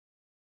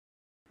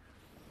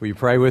Will you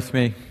pray with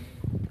me?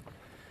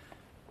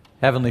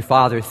 Heavenly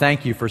Father,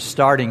 thank you for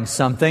starting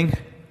something,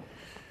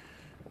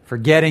 for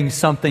getting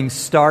something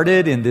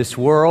started in this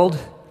world,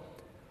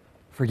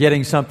 for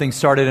getting something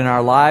started in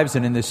our lives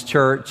and in this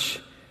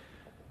church.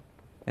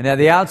 And at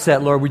the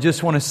outset, Lord, we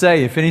just want to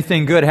say, if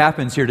anything good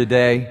happens here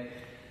today,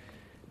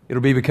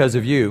 it'll be because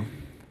of you.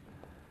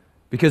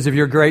 Because of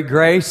your great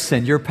grace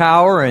and your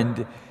power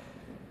and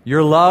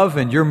your love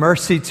and your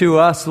mercy to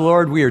us,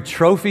 Lord. We are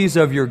trophies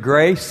of your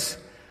grace.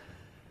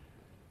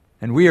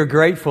 And we are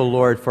grateful,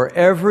 Lord, for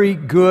every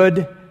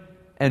good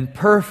and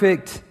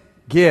perfect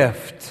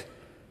gift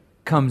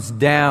comes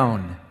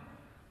down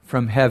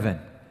from heaven.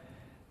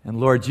 And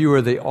Lord, you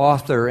are the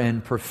author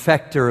and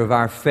perfecter of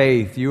our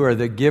faith. You are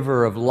the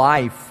giver of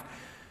life.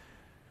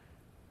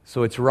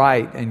 So it's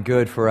right and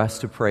good for us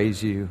to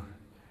praise you.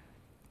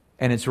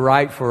 And it's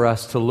right for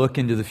us to look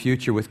into the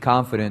future with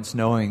confidence,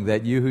 knowing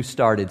that you who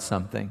started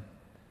something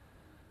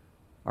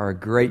are a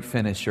great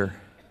finisher.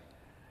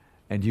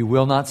 And you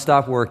will not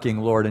stop working,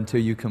 Lord,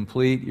 until you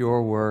complete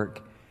your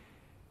work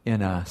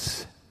in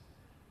us.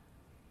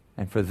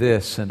 And for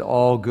this and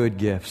all good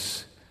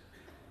gifts,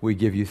 we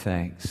give you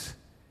thanks.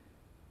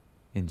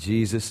 In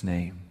Jesus'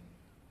 name,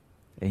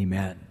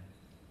 amen.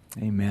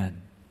 Amen.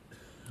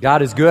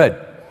 God is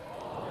good.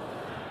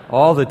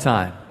 All the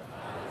time.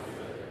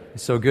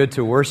 It's so good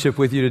to worship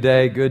with you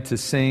today. Good to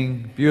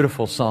sing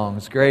beautiful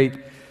songs. Great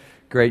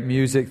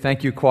music.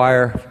 Thank you,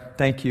 choir.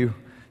 Thank you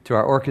to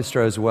our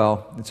orchestra as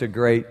well. It's a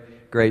great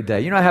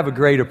day. You know, I have a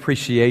great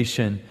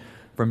appreciation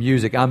for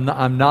music. I'm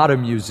not a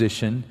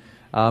musician,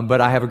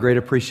 but I have a great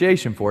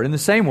appreciation for it. In the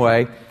same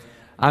way,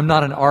 I'm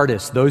not an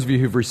artist. Those of you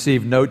who've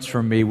received notes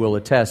from me will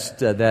attest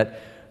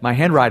that my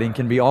handwriting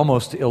can be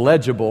almost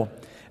illegible.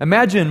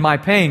 Imagine my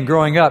pain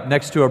growing up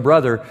next to a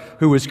brother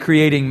who was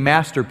creating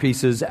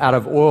masterpieces out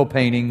of oil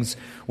paintings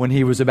when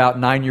he was about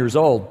 9 years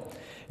old.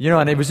 You know,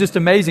 and it was just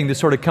amazing to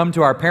sort of come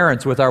to our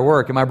parents with our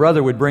work. And my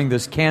brother would bring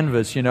this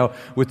canvas, you know,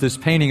 with this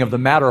painting of the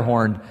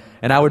Matterhorn,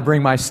 and I would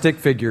bring my stick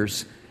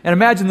figures. And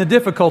imagine the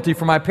difficulty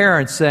for my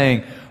parents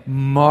saying,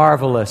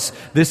 "Marvelous,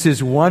 this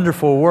is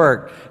wonderful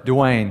work,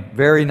 Dwayne.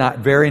 Very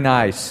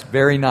nice."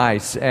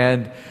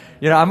 And,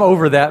 you know, I'm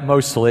over that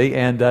mostly.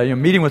 And,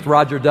 meeting with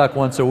Roger Duck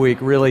once a week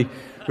really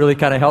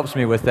kind of helps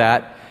me with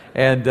that.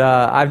 And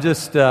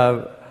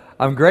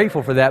I'm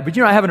grateful for that. But,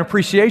 you know, I have an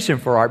appreciation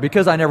for art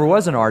because I never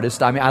was an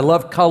artist. I mean, I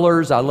love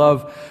colors. I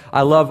love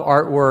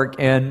artwork.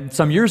 And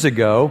some years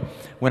ago,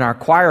 when our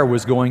choir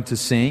was going to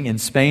sing in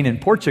Spain and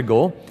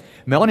Portugal,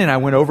 Melanie and I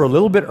went over a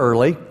little bit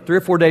early, 3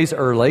 or 4 days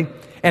early.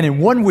 And in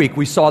 1 week,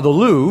 we saw the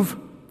Louvre,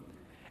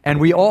 and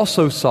we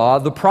also saw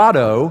the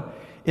Prado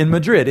in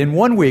Madrid. In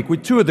 1 week,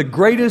 with two of the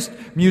greatest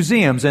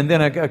museums. And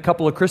then a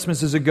couple of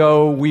Christmases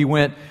ago, we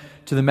went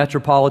to the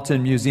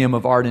Metropolitan Museum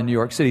of Art in New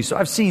York City. So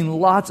I've seen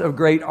lots of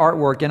great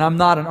artwork, and I'm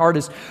not an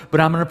artist,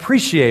 but I'm an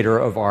appreciator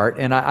of art,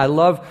 and I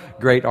love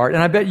great art,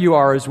 and I bet you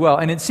are as well.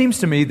 And it seems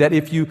to me that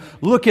if you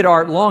look at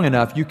art long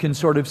enough, you can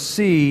sort of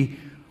see,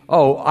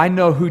 oh, I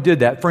know who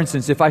did that. For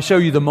instance, if I show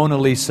you the Mona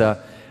Lisa,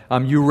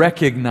 you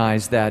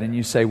recognize that, and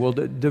you say, well,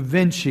 Da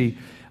Vinci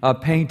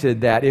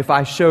painted that. If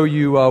I show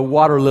you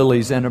water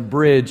lilies and a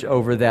bridge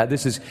over that,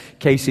 this is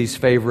Casey's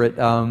favorite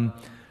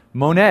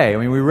Monet. I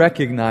mean, we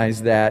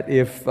recognize that.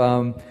 If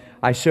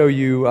I show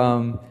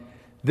you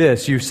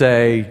this, you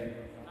say,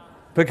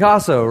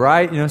 Picasso,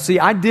 right? You know, see,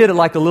 I did it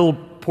like a little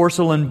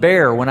porcelain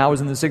bear when I was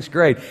in the 6th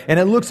grade, and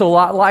it looks a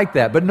lot like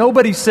that. But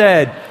nobody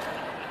said,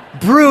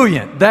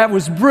 brilliant, that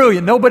was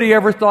brilliant. Nobody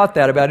ever thought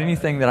that about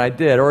anything that I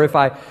did. Or if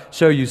I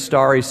show you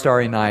Starry,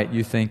 Starry Night,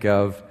 you think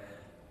of...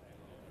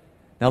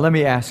 Now let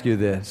me ask you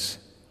this.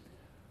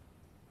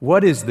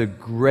 What is the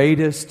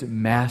greatest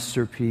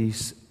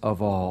masterpiece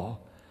of all?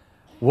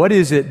 What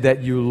is it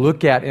that you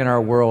look at in our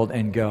world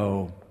and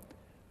go,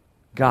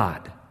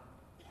 God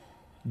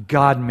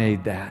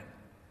made that.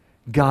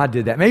 God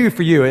did that. Maybe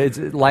for you, it's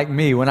like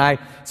me. When I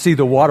see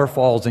the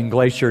waterfalls in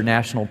Glacier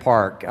National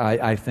Park,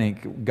 I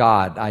think,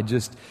 God. I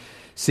just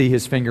see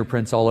His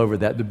fingerprints all over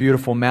that. The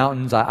beautiful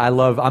mountains.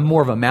 I'm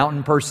more of a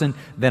mountain person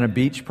than a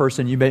beach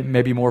person. You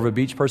may be more of a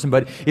beach person.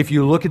 But if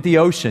you look at the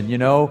ocean, you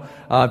know,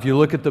 if you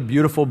look at the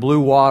beautiful blue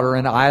water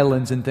and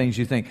islands and things,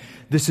 you think,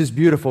 this is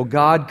beautiful.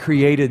 God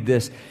created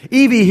this.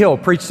 E.V. Hill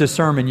preached a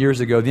sermon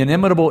years ago, the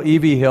inimitable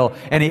E.V. Hill,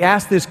 and he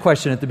asked this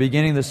question at the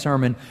beginning of the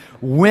sermon: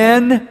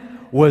 when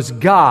was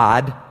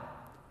God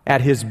at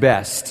His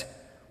best?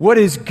 What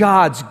is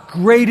God's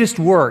greatest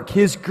work,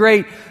 His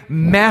great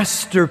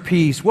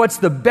masterpiece? What's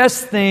the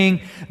best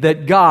thing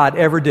that God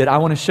ever did? I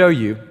want to show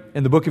you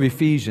in the book of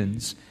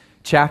Ephesians,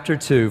 chapter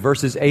 2,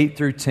 verses 8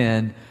 through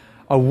 10,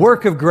 a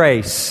work of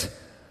grace.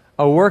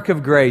 A work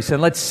of grace. And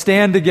let's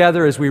stand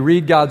together as we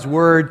read God's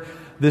Word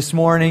this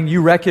morning.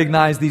 You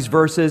recognize these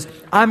verses.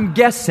 I'm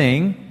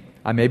guessing,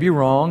 I may be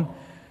wrong,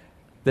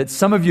 that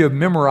some of you have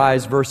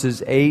memorized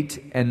verses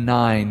 8 and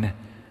 9.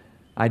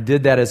 I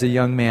did that as a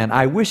young man.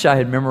 I wish I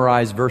had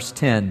memorized verse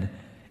 10.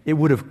 It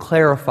would have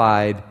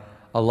clarified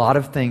a lot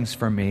of things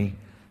for me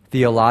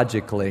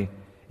theologically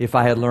if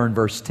I had learned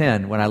verse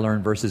 10 when I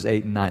learned verses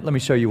 8 and 9. Let me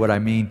show you what I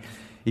mean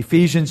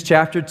Ephesians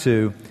chapter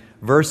 2,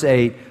 verse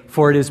 8,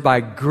 "For it is by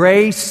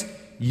grace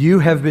you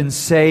have been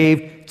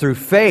saved through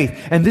faith.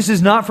 And this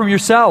is not from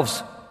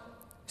yourselves.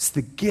 It's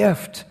the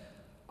gift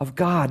of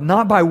God,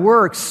 not by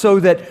works, so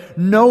that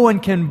no one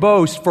can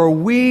boast. For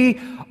we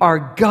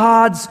are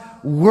God's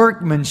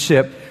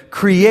workmanship,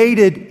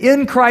 created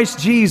in Christ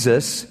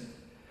Jesus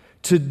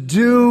to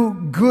do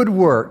good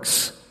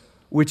works,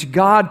 which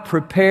God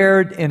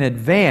prepared in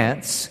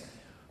advance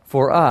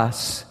for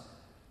us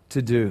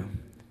to do."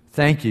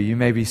 Thank you. You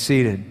may be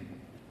seated.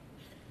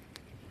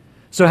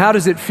 So how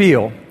does it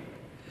feel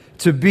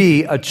to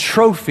be a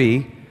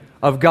trophy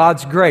of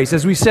God's grace?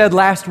 As we said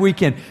last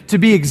weekend, to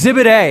be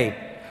Exhibit A,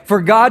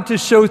 for God to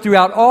show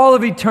throughout all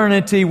of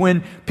eternity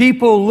when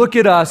people look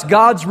at us,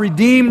 God's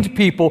redeemed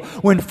people,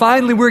 when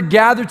finally we're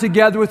gathered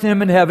together with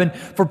Him in heaven,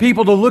 for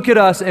people to look at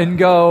us and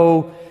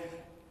go,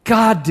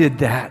 God did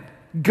that.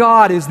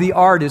 God is the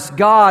artist.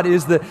 God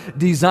is the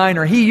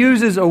designer. He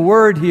uses a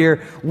word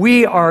here.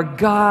 We are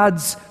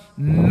God's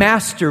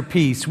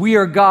masterpiece. We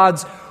are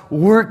God's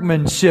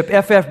workmanship.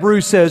 F.F.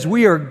 Bruce says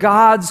we are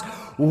God's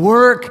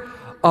work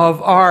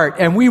of art.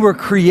 And we were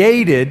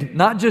created,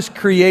 not just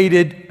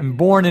created and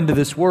born into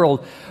this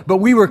world, but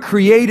we were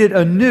created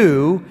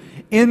anew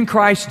in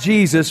Christ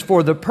Jesus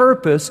for the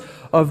purpose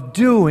of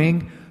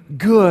doing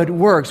good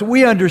works.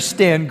 We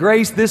understand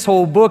grace. This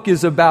whole book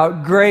is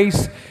about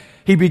grace.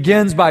 He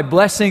begins by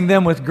blessing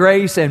them with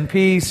grace and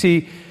peace.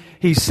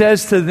 He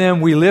says to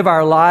them, we live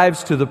our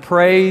lives to the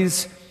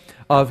praise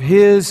of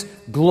His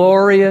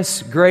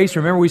glorious grace.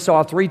 Remember, we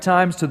saw 3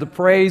 times to the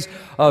praise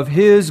of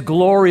His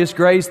glorious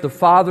grace, the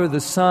Father, the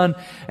Son,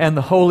 and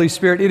the Holy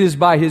Spirit. It is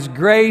by His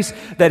grace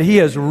that He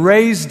has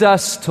raised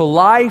us to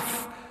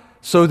life,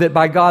 so that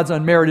by God's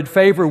unmerited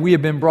favor, we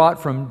have been brought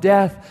from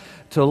death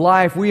to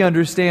life. We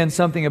understand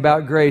something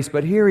about grace,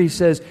 but here He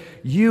says,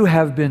 you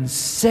have been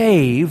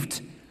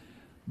saved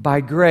by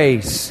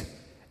grace.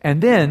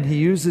 And then He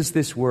uses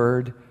this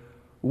word,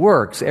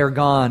 works,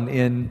 ergon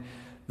in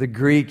the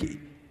Greek.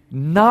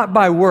 Not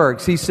by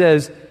works. He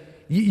says,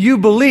 you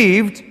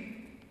believed,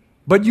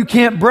 but you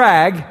can't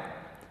brag,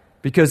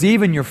 because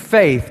even your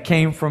faith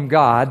came from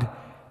God,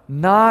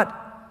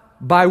 not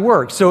by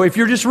works. So if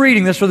you're just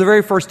reading this for the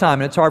very first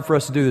time, and it's hard for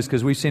us to do this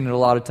because we've seen it a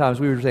lot of times,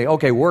 we would say,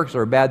 okay, works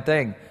are a bad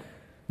thing.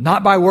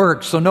 Not by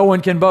works, so no one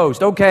can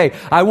boast. Okay,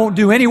 I won't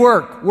do any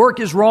work. Work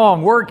is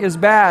wrong. Work is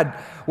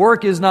bad.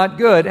 Work is not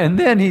good. And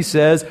then he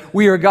says,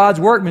 we are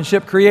God's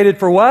workmanship, created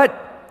for what?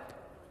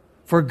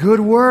 For good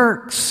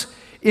works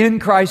in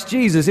Christ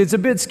Jesus. It's a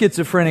bit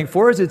schizophrenic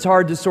for us. It's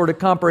hard to sort of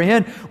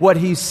comprehend what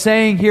he's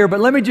saying here. But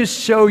let me just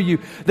show you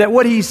that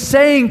what he's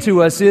saying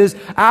to us is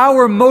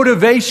our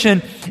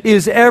motivation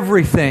is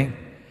everything.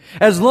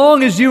 As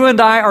long as you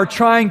and I are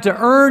trying to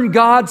earn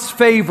God's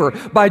favor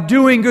by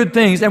doing good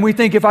things, and we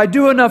think if I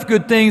do enough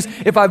good things,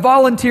 if I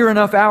volunteer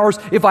enough hours,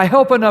 if I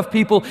help enough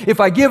people, if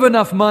I give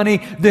enough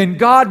money, then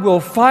God will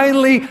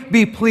finally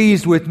be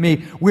pleased with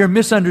me. We're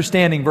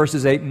misunderstanding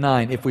verses 8 and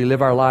 9 if we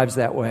live our lives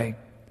that way.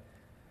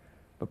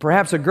 But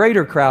perhaps a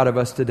greater crowd of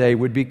us today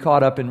would be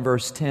caught up in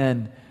verse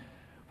 10,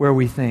 where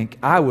we think,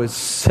 I was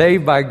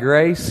saved by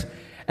grace,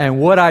 and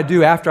what I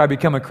do after I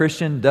become a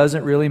Christian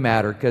doesn't really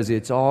matter because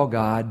it's all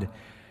God.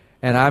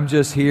 And I'm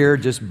just here,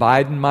 just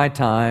biding my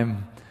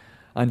time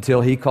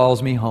until He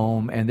calls me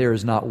home. And there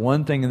is not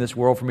one thing in this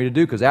world for me to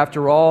do, because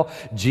after all,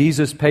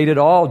 Jesus paid it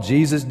all.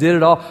 Jesus did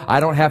it all. I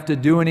don't have to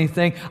do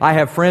anything. I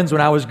have friends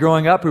when I was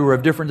growing up who were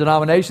of different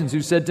denominations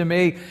who said to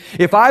me,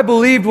 if I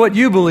believed what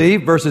you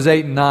believe, verses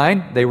 8 and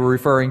 9, they were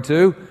referring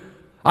to,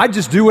 I'd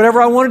just do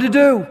whatever I wanted to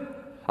do.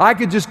 I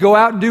could just go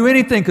out and do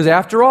anything, because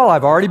after all,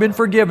 I've already been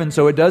forgiven,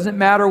 so it doesn't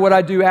matter what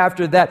I do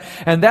after that.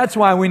 And that's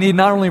why we need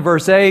not only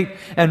verse 8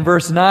 and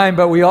verse 9,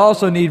 but we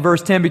also need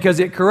verse 10, because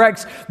it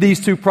corrects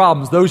these two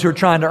problems. Those who are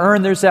trying to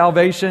earn their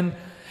salvation,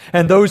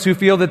 and those who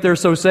feel that they're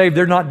so saved,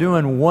 they're not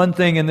doing one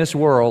thing in this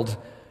world.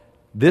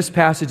 This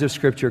passage of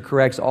Scripture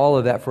corrects all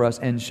of that for us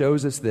and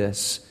shows us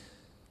this.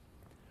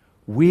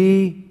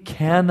 We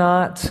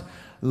cannot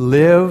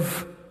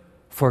live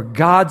for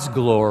God's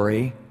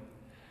glory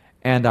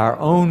and our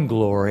own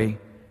glory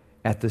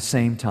at the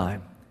same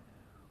time.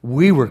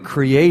 We were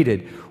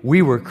created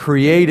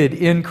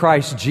in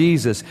Christ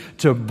Jesus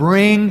to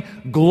bring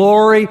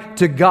glory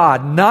to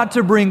God, not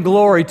to bring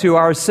glory to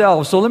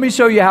ourselves. So let me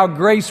show you how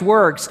grace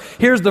works.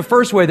 Here's the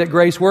first way that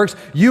grace works.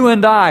 You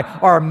and I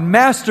are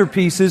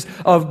masterpieces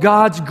of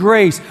God's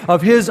grace,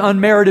 of His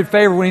unmerited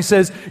favor. When He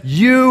says,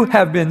 you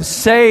have been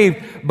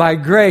saved by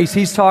grace,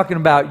 He's talking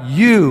about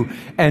you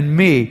and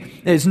me.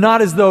 It's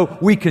not as though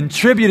we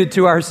contributed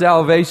to our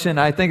salvation.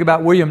 I think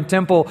about William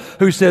Temple,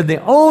 who said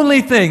the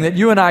only thing that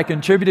you and I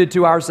contributed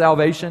to our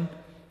salvation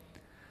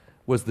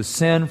was the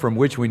sin from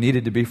which we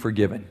needed to be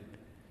forgiven.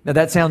 Now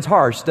that sounds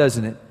harsh,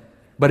 doesn't it?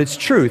 But it's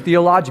true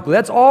theologically.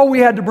 That's all we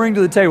had to bring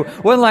to the table.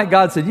 It wasn't like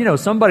God said,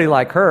 somebody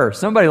like her,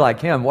 somebody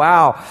like him,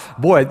 wow,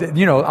 boy,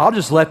 I'll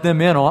just let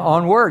them in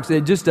on works.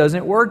 It just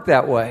doesn't work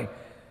that way.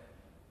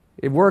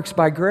 It works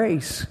by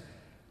grace.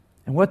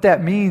 And what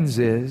that means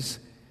is,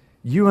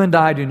 you and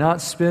I do not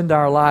spend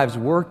our lives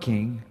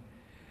working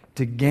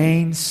to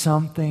gain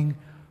something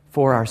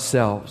for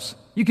ourselves.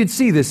 You can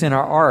see this in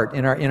our art,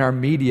 in our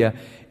media,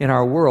 in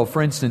our world.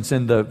 For instance,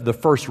 in the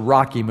first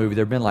Rocky movie,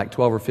 there have been like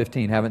 12 or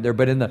 15, haven't there?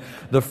 But in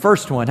the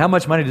first one, how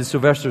much money did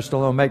Sylvester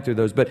Stallone make through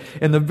those? But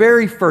in the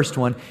very first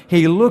one,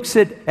 he looks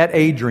at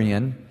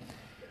Adrian,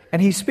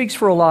 and he speaks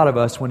for a lot of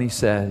us when he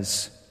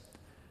says,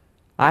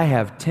 I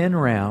have 10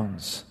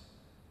 rounds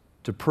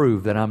to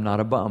prove that I'm not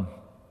a bum.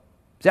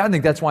 See, I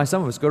think that's why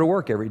some of us go to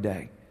work every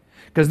day.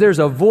 Because there's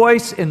a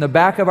voice in the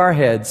back of our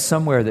heads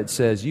somewhere that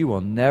says, you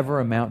will never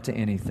amount to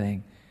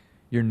anything.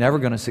 You're never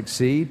going to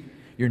succeed.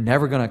 You're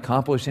never going to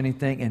accomplish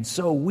anything. And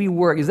so we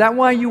work. Is that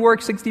why you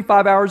work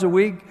 65 hours a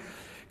week?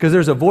 Because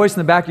there's a voice in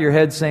the back of your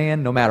head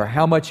saying, no matter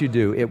how much you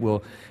do, it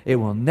will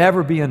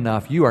never be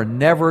enough. You are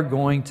never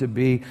going to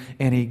be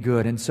any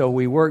good. And so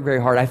we work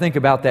very hard. I think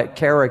about that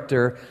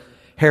character,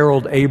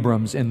 Harold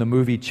Abrams, in the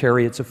movie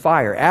Chariots of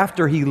Fire.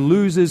 After he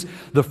loses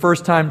the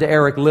first time to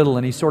Eric Liddell,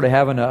 and he's sort of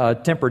having a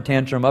temper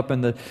tantrum up in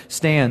the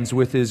stands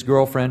with his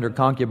girlfriend or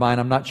concubine,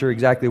 I'm not sure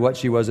exactly what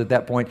she was at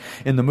that point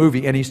in the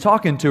movie, and he's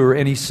talking to her,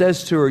 and he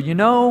says to her, you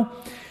know,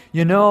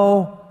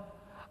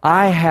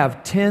 I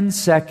have 10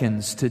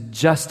 seconds to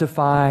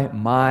justify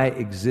my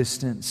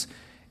existence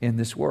in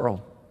this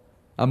world.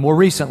 More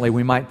recently,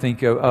 we might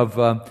think of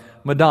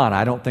Madonna.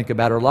 I don't think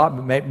about her a lot,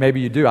 but maybe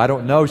you do. I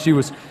don't know. She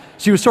was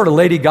sort of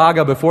Lady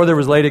Gaga before there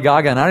was Lady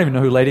Gaga, and I don't even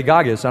know who Lady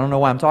Gaga is, so I don't know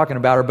why I'm talking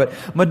about her. But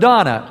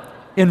Madonna,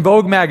 in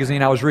Vogue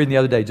magazine, I was reading the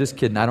other day. Just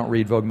kidding, I don't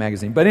read Vogue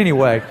magazine. But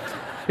anyway,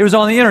 it was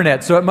on the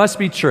internet, so it must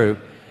be true.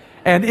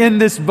 And in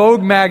this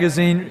Vogue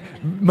magazine,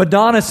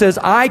 Madonna says,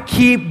 I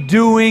keep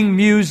doing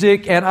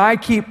music and I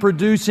keep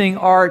producing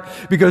art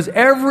because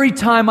every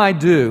time I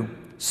do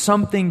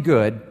something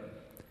good,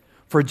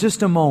 for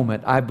just a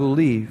moment, I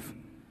believe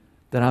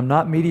that I'm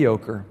not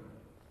mediocre,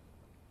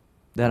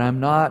 that I'm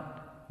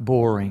not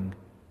boring,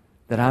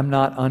 that I'm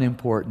not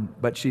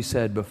unimportant. But she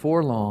said,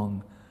 before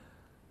long,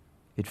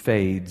 it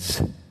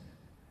fades,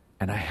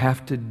 and I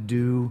have to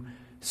do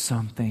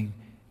something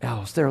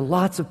else. There are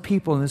lots of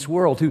people in this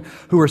world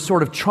who are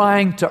sort of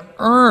trying to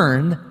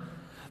earn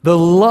the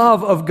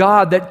love of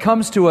God that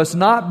comes to us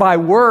not by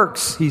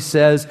works, he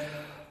says,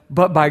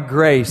 but by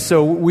grace.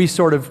 So we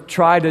sort of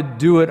try to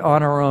do it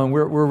on our own.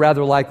 We're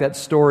rather like that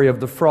story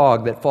of the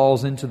frog that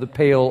falls into the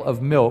pail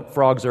of milk.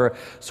 Frogs are a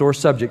sore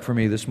subject for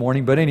me this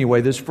morning. But anyway,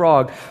 this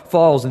frog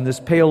falls in this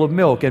pail of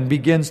milk and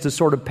begins to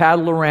sort of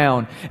paddle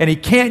around. And he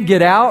can't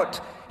get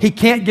out. He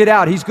can't get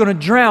out. He's going to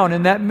drown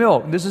in that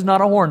milk. This is not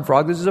a horned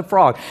frog. This is a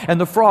frog. And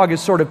the frog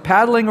is sort of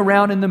paddling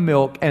around in the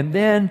milk. And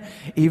then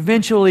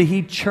eventually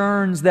he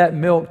churns that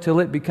milk till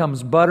it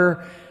becomes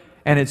butter.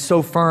 And it's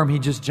so firm he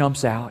just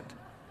jumps out.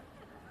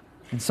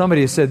 And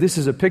somebody has said, this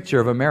is a picture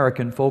of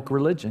American folk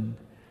religion.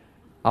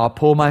 I'll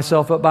pull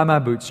myself up by my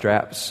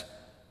bootstraps.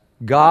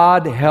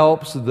 God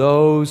helps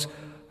those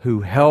who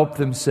help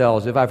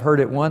themselves. If I've heard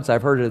it once,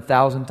 I've heard it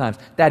 1,000 times.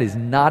 That is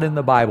not in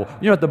the Bible.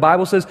 You know what the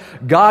Bible says?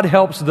 God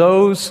helps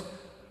those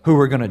who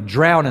are going to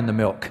drown in the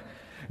milk.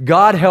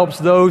 God helps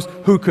those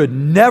who could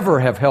never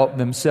have helped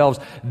themselves.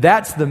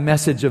 That's the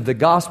message of the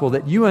gospel,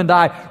 that you and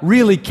I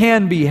really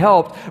can be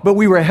helped, but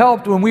we were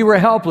helped when we were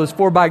helpless.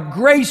 For by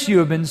grace you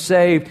have been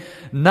saved,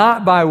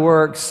 not by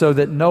works, so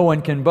that no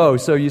one can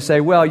boast. So you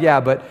say, well,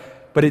 yeah, but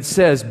it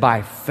says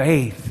by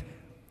faith.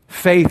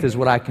 Faith is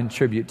what I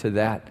contribute to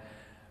that.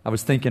 I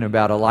was thinking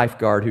about a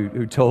lifeguard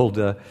who told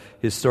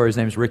his story. His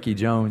name is Ricky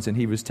Jones, and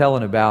he was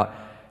telling about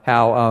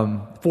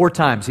how 4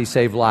 times he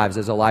saved lives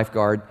as a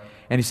lifeguard.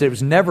 And he said it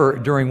was never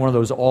during one of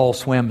those all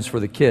swims for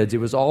the kids. It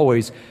was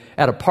always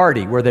at a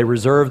party where they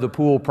reserved the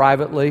pool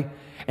privately,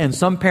 and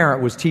some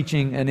parent was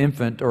teaching an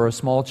infant or a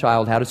small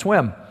child how to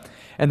swim.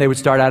 And they would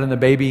start out in the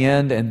baby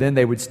end, and then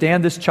they would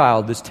stand this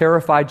child, this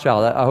terrified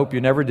child, I hope you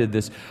never did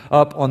this,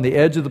 up on the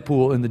edge of the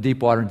pool in the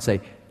deep water and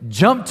say,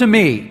 jump to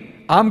me,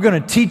 I'm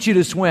going to teach you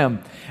to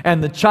swim.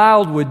 And the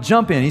child would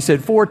jump in, he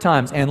said 4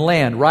 times, and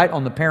land right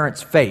on the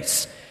parent's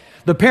face.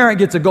 The parent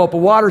gets a gulp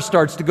of water,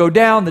 starts to go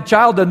down. The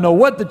child doesn't know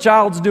what the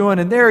child's doing,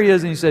 and there he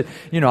is. And he said,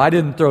 I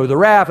didn't throw the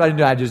raft.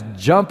 I just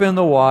jump in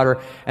the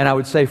water. And I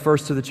would say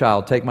first to the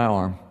child, take my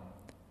arm.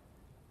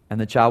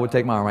 And the child would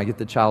take my arm. I get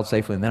the child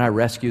safely. And then I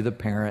rescue the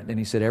parent. And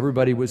he said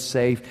everybody was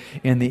safe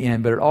in the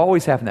end. But it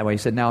always happened that way. He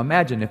said, now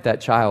imagine if that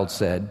child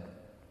said,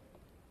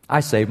 I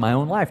saved my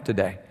own life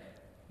today.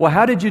 Well,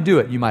 how did you do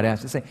it? You might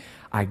ask. Say,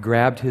 I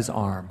grabbed his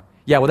arm.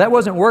 Yeah, well, that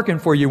wasn't working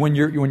for you when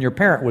your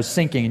parent was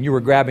sinking and you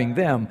were grabbing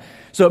them.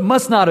 So it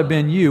must not have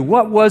been you.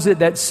 What was it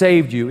that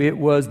saved you? It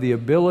was the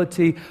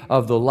ability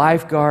of the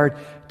lifeguard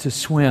to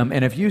swim.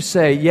 And if you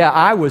say, yeah,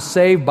 I was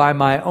saved by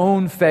my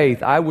own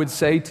faith, I would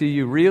say to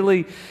you,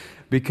 really?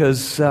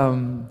 Because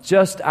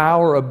just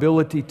our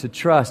ability to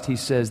trust, he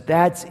says,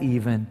 that's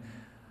even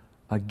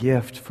a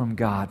gift from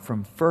God.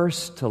 From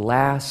first to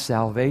last,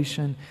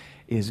 salvation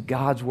is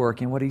God's work.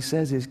 And what he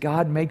says is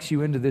God makes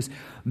you into this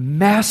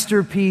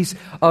masterpiece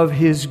of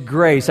his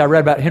grace. I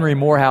read about Henry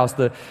Morehouse,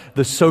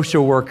 the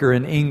social worker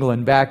in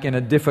England back in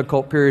a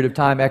difficult period of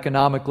time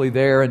economically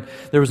there. And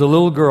there was a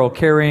little girl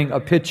carrying a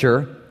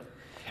pitcher.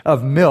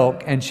 of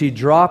milk, and she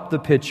dropped the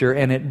pitcher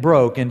and it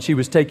broke, and she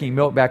was taking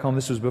milk back home.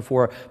 This was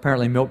before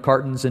apparently milk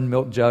cartons and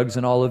milk jugs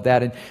and all of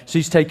that, and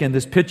she's taken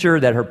this pitcher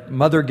that her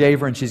mother gave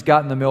her, and she's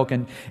gotten the milk,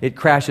 and it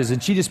crashes,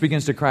 and she just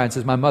begins to cry and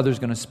says, my mother's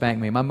going to spank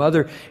me. My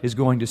mother is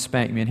going to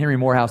spank me. And Henry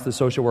Morehouse, the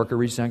social worker,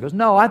 reaches out and goes,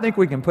 no, I think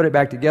we can put it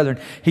back together. And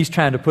he's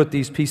trying to put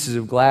these pieces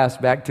of glass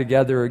back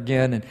together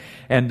again,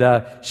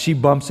 and she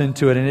bumps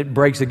into it, and it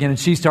breaks again, and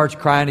she starts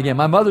crying again.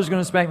 My mother's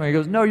going to spank me. He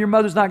goes, no, your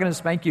mother's not going to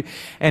spank you.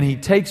 And he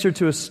takes her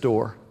to a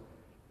store,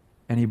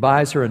 and he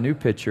buys her a new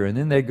pitcher, and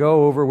then they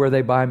go over where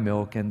they buy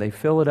milk, and they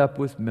fill it up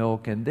with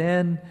milk, and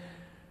then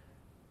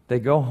they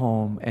go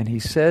home, and he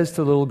says to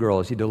the little girl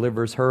as he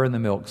delivers her and the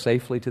milk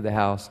safely to the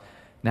house,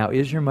 now,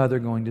 is your mother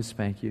going to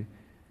spank you?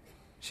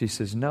 She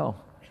says, no.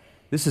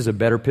 This is a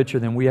better pitcher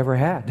than we ever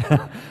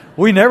had.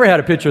 We never had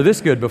a pitcher this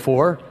good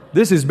before.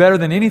 This is better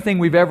than anything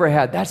we've ever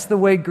had. That's the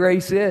way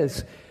grace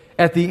is.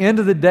 At the end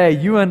of the day,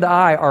 you and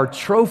I are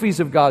trophies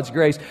of God's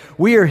grace.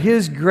 We are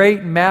His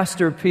great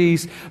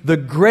masterpiece, the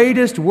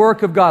greatest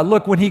work of God.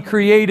 Look, when He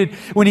created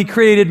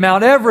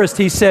Mount Everest,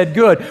 He said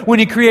good. When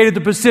He created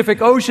the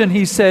Pacific Ocean,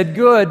 He said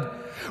good.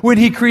 When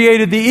He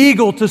created the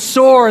eagle to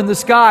soar in the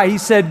sky, He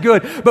said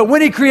good. But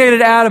when He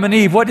created Adam and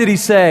Eve, what did He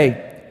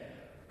say?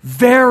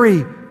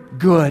 Very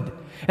good.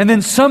 And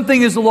then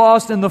something is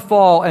lost in the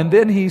fall, and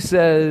then He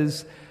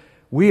says,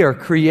 we are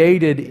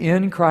created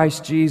in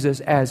Christ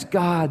Jesus as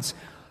God's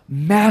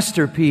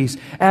masterpiece,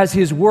 as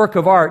His work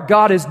of art.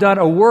 God has done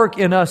a work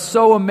in us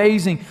so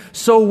amazing,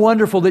 so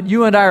wonderful, that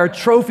you and I are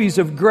trophies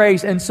of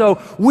grace. And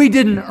so we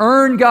didn't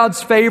earn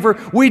God's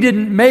favor. We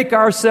didn't make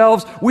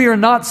ourselves. We are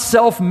not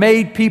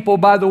self-made people.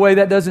 By the way,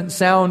 that doesn't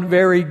sound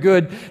very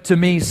good to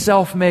me,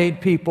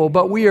 self-made people.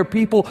 But we are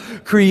people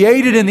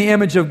created in the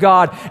image of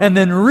God and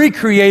then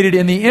recreated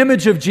in the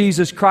image of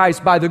Jesus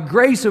Christ. By the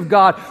grace of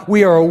God,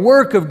 we are a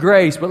work of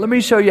grace. But let me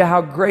show you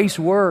how grace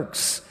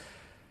works.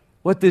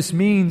 What this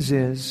means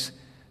is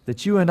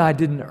that you and I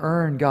didn't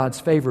earn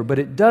God's favor, but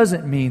it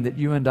doesn't mean that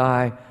you and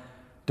I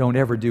don't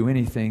ever do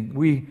anything.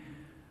 We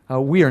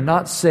are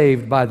not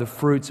saved by the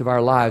fruits of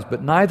our lives,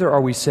 but neither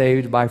are we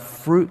saved by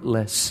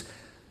fruitless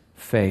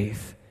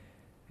faith.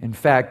 In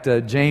fact,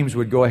 James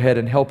would go ahead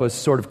and help us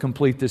sort of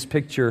complete this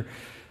picture.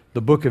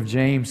 The book of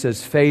James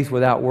says, faith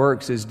without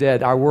works is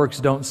dead. Our works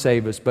don't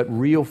save us, but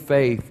real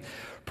faith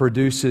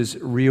produces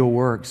real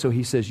work. So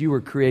he says, you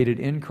were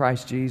created in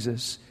Christ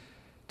Jesus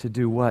to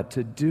do what?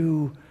 To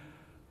do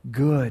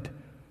good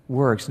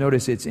works.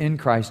 Notice it's in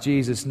Christ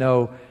Jesus.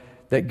 Know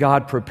that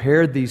God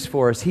prepared these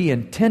for us. He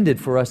intended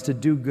for us to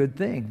do good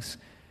things.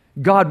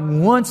 God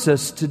wants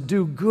us to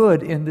do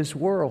good in this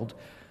world.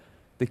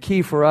 The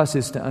key for us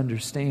is to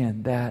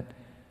understand that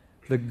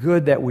the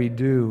good that we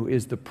do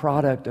is the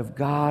product of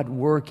God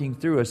working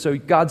through us. So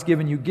God's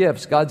given you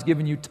gifts. God's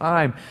given you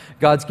time.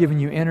 God's given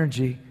you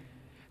energy.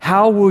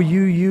 How will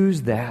you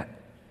use that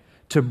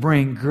to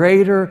bring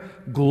greater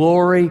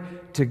glory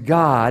to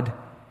God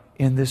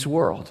in this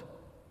world?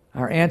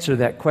 Our answer to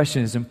that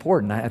question is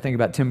important. I think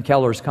about Tim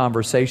Keller's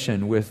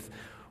conversation with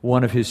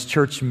one of his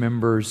church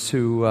members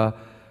who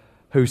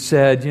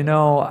said,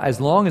 as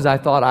long as I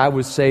thought I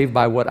was saved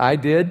by what I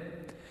did,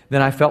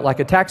 then I felt like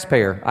a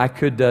taxpayer. I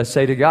could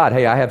say to God,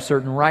 hey, I have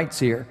certain rights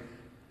here.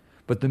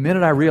 But the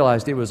minute I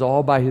realized it was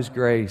all by His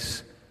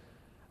grace,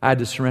 I had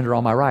to surrender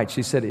all my rights.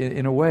 She said,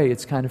 in a way,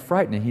 it's kind of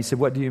frightening. He said,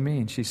 what do you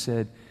mean? She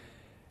said,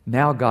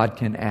 now God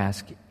can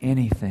ask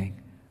anything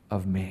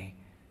of me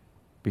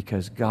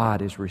because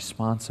God is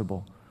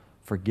responsible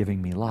for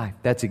giving me life.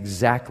 That's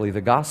exactly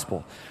the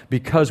gospel.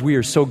 Because we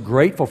are so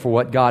grateful for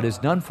what God has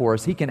done for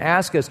us, He can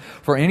ask us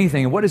for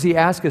anything. And what does He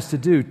ask us to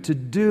do? To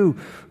do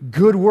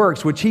good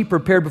works, which He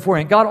prepared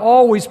beforehand. God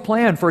always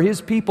planned for His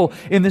people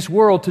in this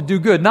world to do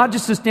good. Not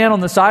just to stand on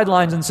the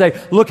sidelines and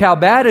say, look how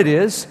bad it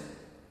is,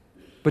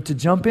 but to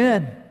jump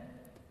in,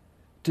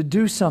 to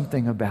do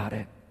something about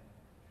it,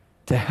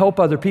 to help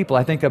other people.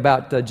 I think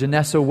about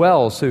Janessa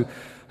Wells,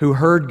 who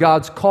heard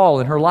God's call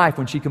in her life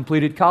when she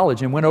completed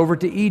college and went over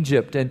to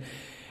Egypt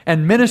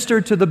and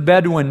ministered to the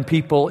Bedouin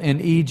people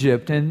in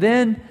Egypt. And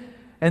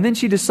then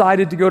she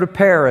decided to go to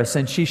Paris,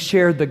 and she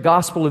shared the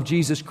gospel of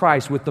Jesus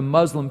Christ with the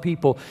Muslim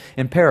people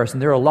in Paris. And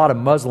there are a lot of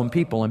Muslim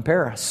people in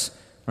Paris.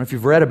 I don't know if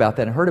you've read about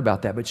that and heard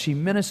about that, but she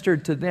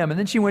ministered to them. And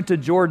then she went to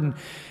Jordan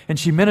and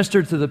she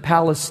ministered to the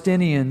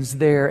Palestinians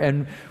there.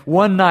 And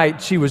one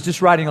night she was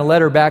just writing a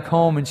letter back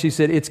home, and she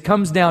said, it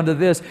comes down to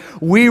this: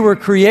 we were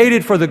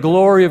created for the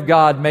glory of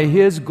God. May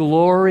His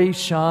glory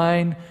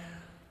shine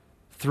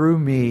through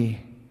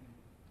me.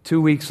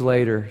 2 weeks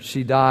later,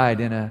 she died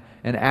in an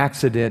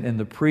accident in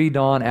the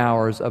pre-dawn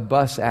hours, a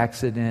bus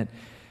accident.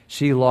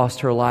 She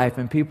lost her life,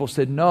 and people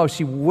said, no,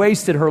 she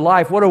wasted her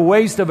life. What a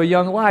waste of a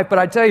young life. But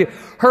I tell you,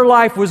 her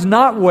life was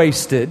not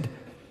wasted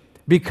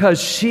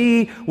because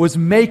she was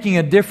making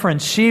a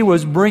difference. She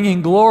was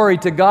bringing glory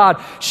to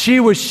God. She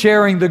was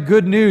sharing the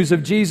good news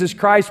of Jesus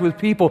Christ with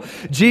people.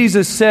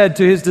 Jesus said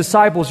to His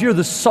disciples, you're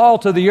the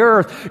salt of the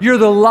earth. You're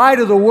the light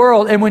of the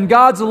world. And when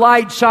God's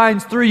light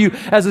shines through you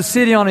as a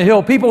city on a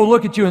hill, people will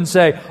look at you and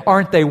say,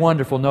 aren't they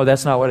wonderful? No,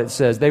 that's not what it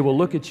says. They will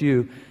look at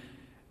you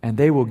and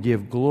they will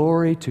give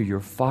glory to your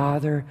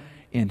Father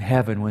in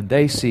heaven when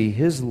they see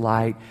His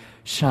light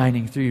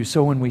shining through you.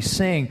 So when we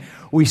sing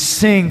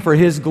for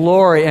His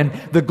glory, and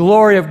the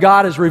glory of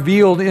God is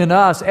revealed in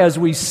us as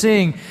we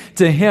sing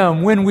to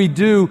Him. When we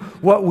do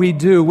what we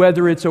do,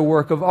 whether it's a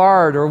work of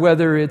art or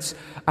whether it's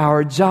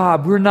our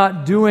job, we're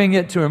not doing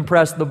it to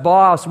impress the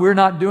boss. We're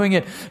not doing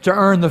it to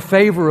earn the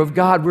favor of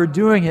God. We're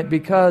doing it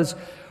because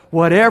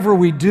whatever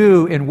we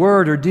do in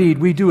word or deed,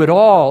 we do it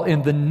all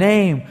in the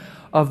name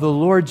of the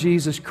Lord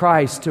Jesus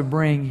Christ to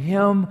bring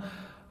Him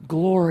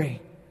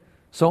glory.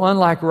 So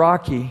unlike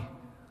Rocky,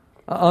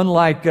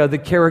 unlike the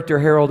character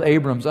Harold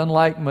Abrams,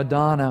 unlike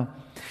Madonna,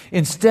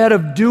 instead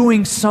of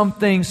doing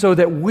something so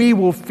that we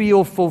will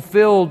feel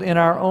fulfilled in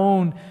our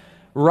own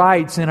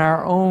rights, in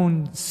our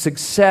own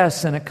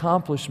success and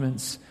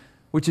accomplishments,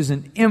 which is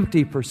an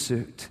empty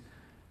pursuit,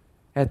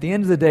 at the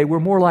end of the day, we're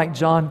more like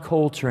John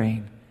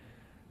Coltrane,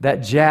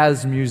 that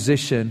jazz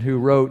musician who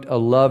wrote A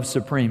Love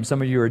Supreme.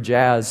 Some of you are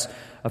jazz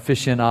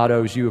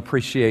aficionados. You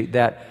appreciate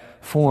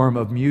that form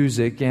of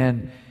music.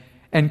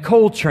 And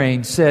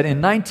Coltrane said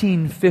in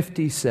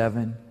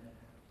 1957,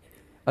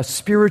 a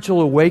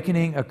spiritual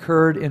awakening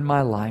occurred in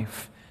my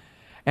life,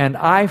 and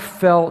I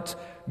felt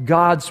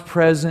God's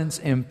presence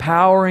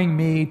empowering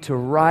me to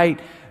write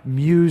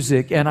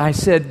music. And I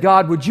said,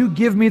 God, would you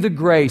give me the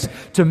grace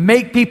to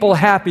make people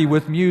happy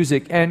with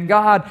music? And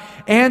God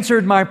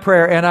answered my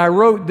prayer, and I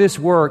wrote this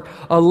work,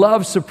 A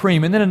Love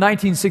Supreme. And then in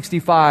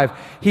 1965,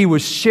 he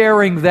was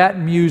sharing that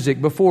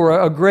music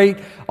before a great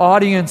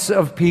audience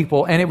of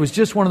people. And it was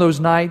just one of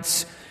those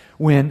nights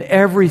when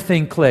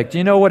everything clicked.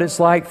 You know what it's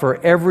like for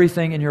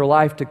everything in your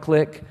life to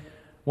click?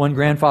 One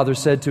grandfather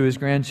said to his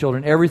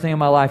grandchildren, everything in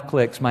my life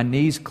clicks. My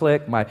knees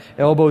click, my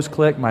elbows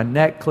click, my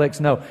neck clicks.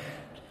 No.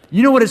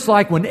 You know what it's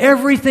like when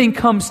everything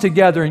comes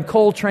together? And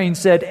Coltrane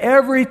said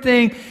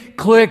everything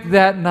clicked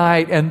that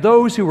night. And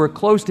those who were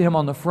close to him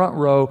on the front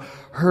row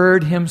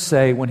heard him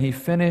say, when he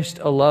finished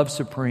A Love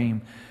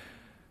Supreme,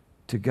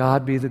 to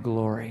God be the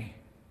glory.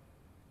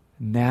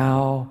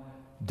 Now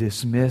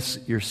dismiss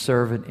your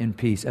servant in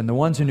peace. And the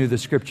ones who knew the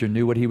Scripture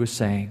knew what he was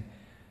saying.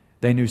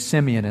 They knew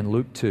Simeon in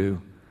Luke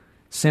 2.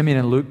 Simeon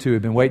in Luke 2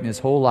 had been waiting his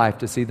whole life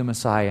to see the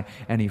Messiah,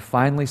 and he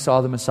finally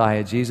saw the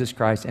Messiah, Jesus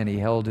Christ, and he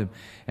held him.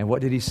 And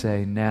what did he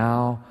say?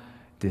 Now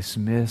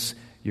dismiss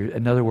your...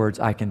 In other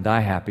words, I can die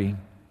happy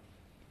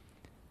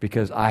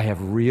because I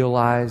have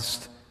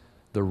realized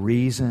the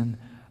reason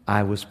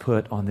I was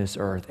put on this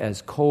earth,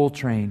 as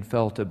Coltrane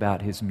felt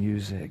about his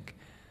music.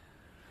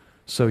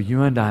 So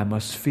you and I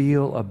must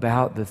feel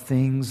about the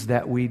things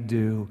that we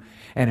do.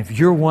 And if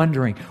you're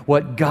wondering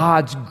what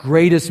God's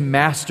greatest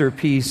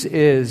masterpiece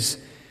is,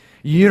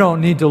 you don't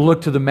need to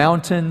look to the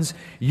mountains.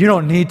 You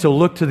don't need to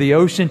look to the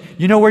ocean.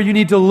 You know where you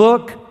need to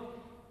look?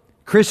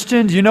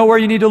 Christian, do you know where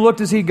you need to look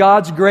to see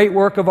God's great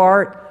work of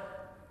art?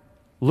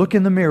 Look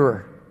in the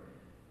mirror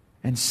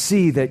and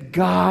see that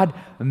God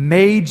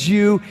made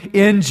you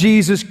in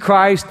Jesus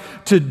Christ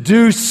to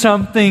do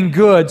something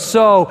good.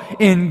 So,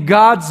 in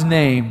God's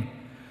name,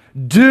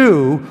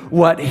 do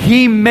what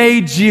He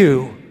made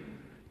you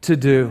to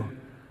do,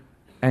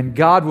 and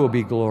God will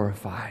be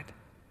glorified.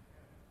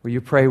 Will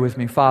you pray with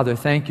me? Father,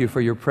 thank you for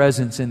your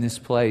presence in this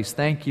place.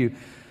 Thank you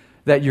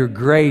that your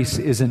grace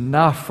is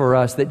enough for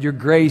us, that your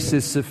grace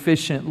is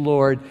sufficient,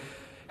 Lord.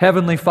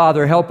 Heavenly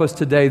Father, help us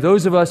today.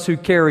 Those of us who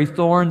carry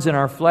thorns in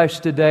our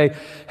flesh today,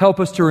 help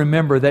us to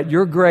remember that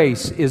your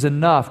grace is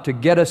enough to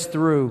get us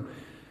through.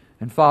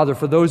 And Father,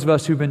 for those of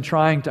us who've been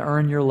trying to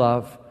earn your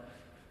love,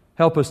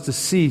 help us to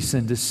cease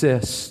and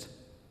desist.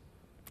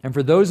 And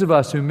for those of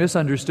us who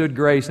misunderstood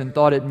grace and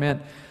thought it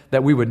meant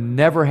that we would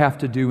never have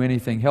to do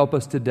anything, help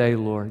us today,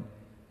 Lord,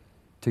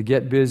 to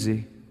get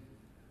busy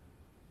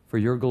for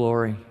your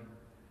glory.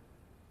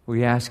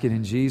 We ask it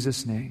in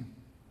Jesus' name.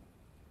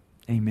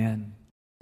 Amen.